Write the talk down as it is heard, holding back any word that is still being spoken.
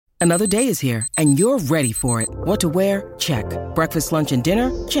Another day is here, and you're ready for it. What to wear? Check. Breakfast, lunch, and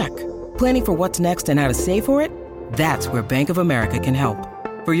dinner? Check. Planning for what's next and how to save for it? That's where Bank of America can help.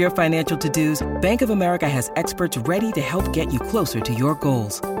 For your financial to-dos, Bank of America has experts ready to help get you closer to your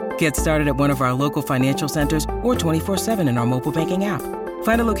goals. Get started at one of our local financial centers or 24/7 in our mobile banking app.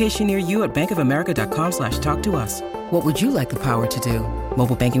 Find a location near you at bankofamerica.com/talktous. What would you like the power to do?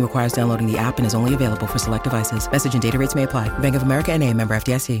 Mobile banking requires downloading the app and is only available for select devices. Message and data rates may apply. Bank of America N.A., member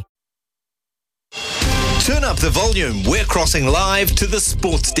FDIC. Turn up the volume. We're crossing live to the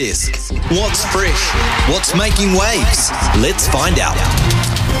sports desk. What's fresh? What's making waves? Let's find out.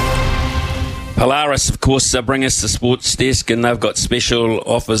 Polaris, of course, bring us the sports desk, and they've got special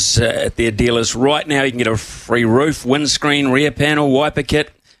offers at their dealers right now. You can get a free roof, windscreen, rear panel, wiper kit,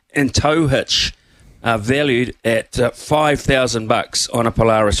 and tow hitch, valued at $5,000 on a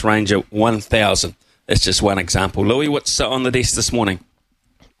Polaris Ranger 1000. That's just one example. Louis, what's on the desk this morning?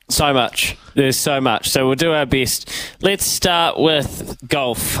 So much. There's so much. So we'll do our best. Let's start with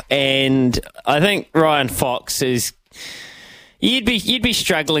golf. And I think Ryan Fox is... You'd be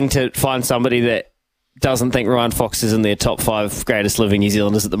struggling to find somebody that doesn't think Ryan Fox is in their top 5 greatest living New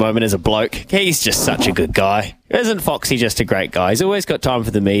Zealanders at the moment as a bloke. He's just such a good guy. Isn't Foxy just a great guy? He's always got time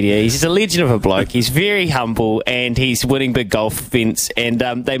for the media. He's just a legend of a bloke. He's very humble, and he's winning big golf events. And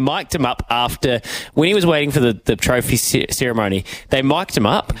they mic'd him up after, when he was waiting for the trophy ceremony, they mic'd him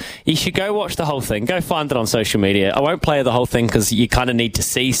up. You should go watch the whole thing. Go find it on social media. I won't play the whole thing because you kind of need to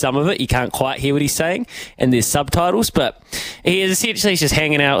see some of it. You can't quite hear what he's saying, and there's subtitles. But he is essentially just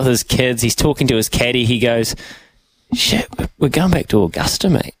hanging out with his kids. He's talking to his caddy. He goes, "Shit, we're going back to Augusta,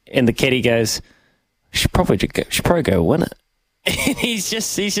 mate." And the caddy goes, should probably go win it. And he's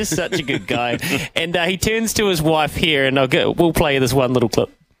just such a good guy. And he turns to his wife here, and we'll play this one little clip.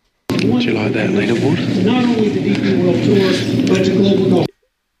 Do you like that leaderboard? Not only the DP World Tour, but the global golf.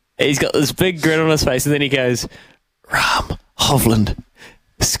 He's got this big grin on his face, and then he goes, "Rahm, Hovland,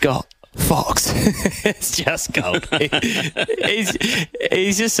 Scott, Fox." It's just gold.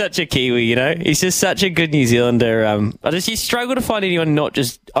 He's just such a Kiwi, you know. He's just such a good New Zealander. You struggle to find anyone not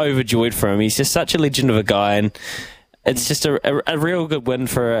just overjoyed for him. He's just such a legend of a guy, and it's just a real good win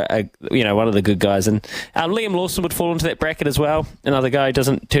for one of the good guys. And Liam Lawson would fall into that bracket as well. Another guy who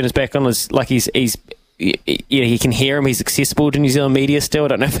doesn't turn his back on us, like he's you can hear him. He's accessible to New Zealand media still. I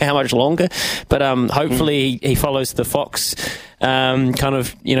don't know for how much longer, but hopefully he follows the Fox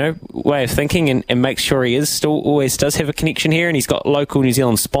way of thinking and makes sure he always does have a connection here, and he's got local New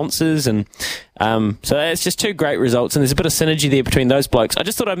Zealand sponsors, and so it's just 2 great results, and there's a bit of synergy there between those blokes. I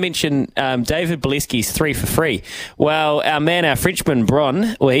just thought I'd mention David Bolesky's 3 for free. Well, our Frenchman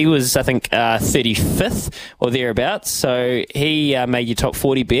Bron, he was, I think, 35th or thereabouts, so he made your top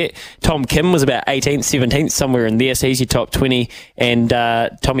 40 bet. Tom Kim was about 18th, 17th, somewhere in there, so he's your top 20, and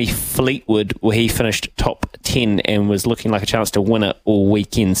Tommy Fleetwood, he finished top 10 and was looking like a chance to win it all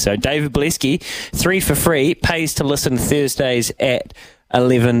weekend. So David Bolesky, 3 for free, pays to listen Thursdays at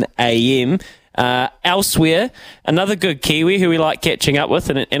 11 a.m. Elsewhere, another good Kiwi who we like catching up with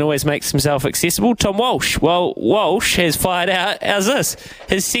and always makes himself accessible, Tom Walsh. Well, Walsh has fired out, how's this?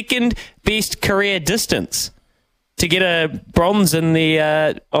 His second best career distance to get a bronze in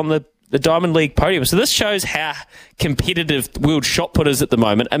on the Diamond League podium. So this shows how competitive the world shot put is at the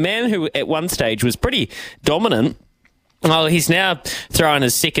moment. A man who at one stage was pretty dominant. Well, he's now throwing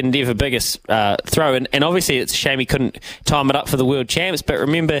his second ever biggest throw, and obviously it's a shame he couldn't time it up for the World Champs, but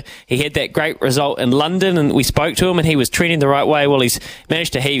remember, he had that great result in London, and we spoke to him, and he was trending the right way. Well, he's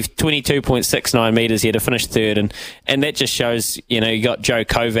managed to heave 22.69 metres here to finish third, and that just shows, you got Joe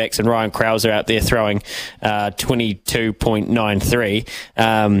Kovacs and Ryan Krauser out there throwing 22.93.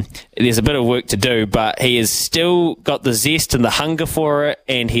 There's a bit of work to do, but he has still got the zest and the hunger for it,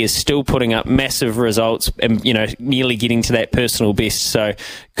 and he is still putting up massive results and, nearly getting to that personal best. So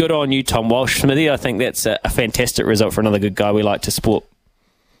good on you, Tom Walsh. Smithy, I think that's a fantastic result for another good guy we like to support.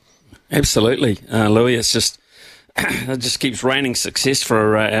 Absolutely, Louis. It's just it just keeps raining success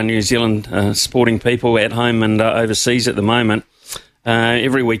for our New Zealand sporting people at home and overseas at the moment.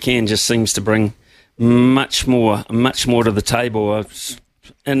 Every weekend just seems to bring much more to the table.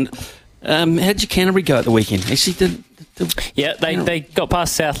 And how did your Canterbury go at the weekend? Actually, yeah, they got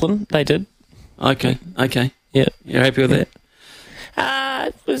past Southland. They did. Okay. Yeah, you're happy with that?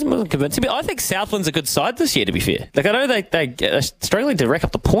 It wasn't convincing. I think Southland's a good side this year, to be fair. Like, I know they're struggling to rack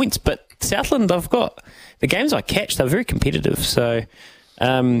up the points, but Southland, they've got the games I catch, they're very competitive. So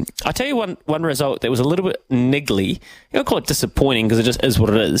I tell you one result that was a little bit niggly. I'll call it disappointing because it just is what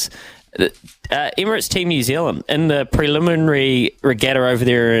it is. Emirates Team New Zealand in the preliminary regatta over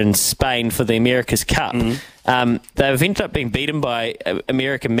there in Spain for the America's Cup. They've ended up being beaten by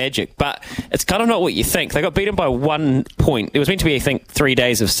American Magic, but it's kind of not what you think. They got beaten by 1 point. It was meant to be, I think, 3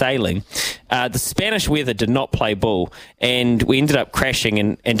 days of sailing. The Spanish weather did not play ball, and we ended up crashing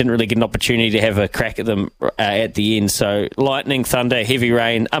and didn't really get an opportunity to have a crack at them at the end. So lightning, thunder, heavy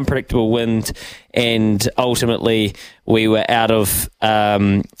rain, unpredictable wind, and ultimately we were out of...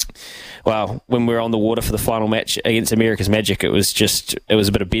 when we were on the water for the final match against America's Magic, it was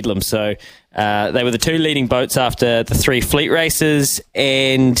a bit of bedlam. So they were the 2 leading boats after the 3 fleet races,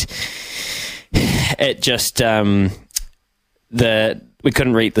 and it just we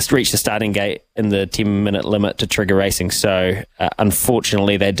couldn't reach the starting gate in the 10-minute limit to trigger racing. So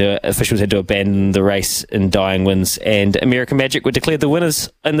unfortunately, officials had to abandon the race in dying winds, and American Magic were declared the winners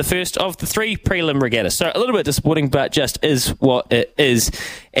in the first of the 3 prelim regattas. So a little bit disappointing, but just is what it is.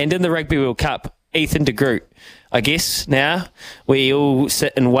 And in the Rugby World Cup, Ethan de Groot, I guess now we all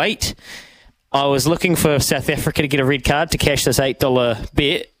sit and wait. I was looking for South Africa to get a red card to cash this $8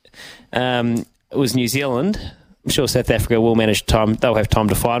 bet. It was New Zealand. I'm sure South Africa will manage time. They'll have time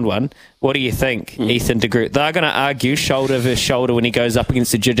to find one. What do you think, Ethan de Groot? They're going to argue shoulder versus shoulder when he goes up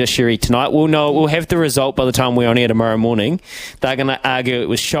against the judiciary tonight. We'll know. We'll have the result by the time we're on air tomorrow morning. They're going to argue it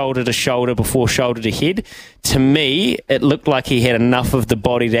was shoulder to shoulder before shoulder to head. To me, it looked like he had enough of the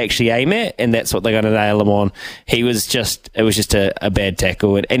body to actually aim at, and that's what they're going to nail him on. It was just a bad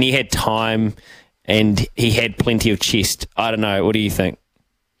tackle, and he had time, and he had plenty of chest. I don't know. What do you think?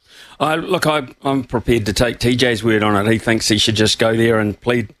 I'm prepared to take TJ's word on it. He thinks he should just go there and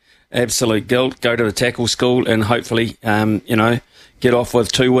plead absolute guilt, go to the tackle school, and hopefully, get off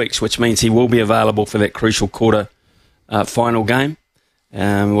with 2 weeks, which means he will be available for that crucial quarter final game.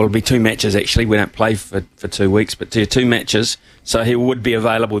 It'll be 2 matches, actually. We don't play for 2 weeks, but 2 matches. So he would be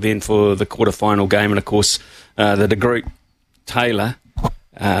available then for the quarter final game. And, of course, the de Groot-Taylor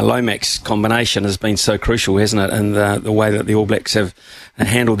Lomax combination has been so crucial, hasn't it? And the way that the All Blacks have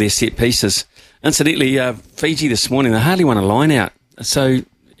handled their set pieces. Incidentally, Fiji this morning, they hardly won a line out. So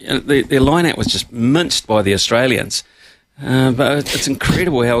their line out was just minced by the Australians. But it's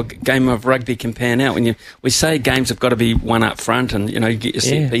incredible how a game of rugby can pan out. We say games have got to be won up front and, you get your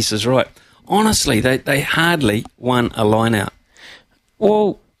set pieces right. Honestly, they hardly won a line out.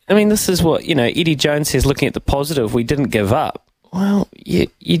 Well, I mean, this is what, Eddie Jones says, looking at the positive, we didn't give up. Well, you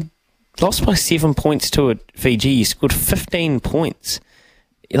lost by 7 points to Fiji. You scored 15 points.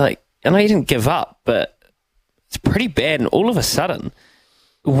 I know you didn't give up, but it's pretty bad. And all of a sudden,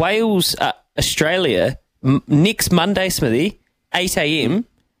 Wales, Australia, next Monday, Smithy, 8 a.m.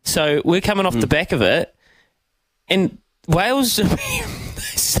 So we're coming off the back of it. And Wales,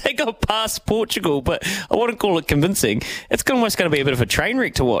 they got past Portugal, but I wouldn't call it convincing. It's almost going to be a bit of a train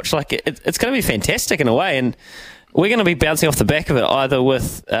wreck to watch. It's going to be fantastic in a way. And we're going to be bouncing off the back of it either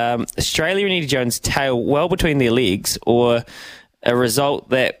with Australia and Eddie Jones' tail well between their legs, or a result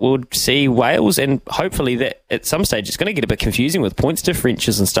that would see Wales, and hopefully that at some stage it's going to get a bit confusing with points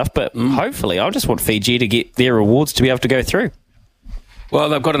differentials and stuff, but hopefully I just want Fiji to get their rewards to be able to go through. Well,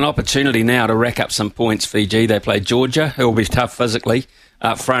 they've got an opportunity now to rack up some points, Fiji. They play Georgia, who will be tough physically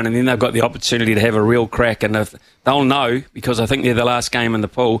up front, and then they've got the opportunity to have a real crack, and they'll know, because I think they're the last game in the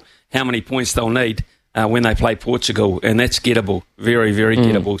pool, how many points they'll need when they play Portugal, and that's gettable, very, very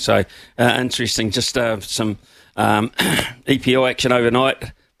gettable. So interesting. Just some EPL action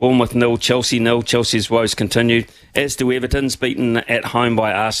overnight. Bournemouth 0, Chelsea 0. Chelsea's woes continued, as do Everton's, beaten at home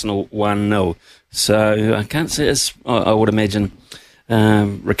by Arsenal 1-0. So I can't say I would imagine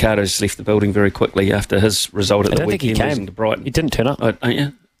Ricardo's left the building very quickly after his result at the weekend, losing to Brighton. He didn't turn up.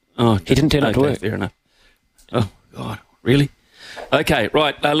 Yeah? Oh, he didn't turn up to work. Fair enough. Oh, God, really? Okay,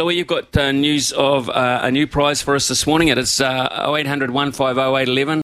 right. Louis, you've got news of a new prize for us this morning. It's 0800 150 811.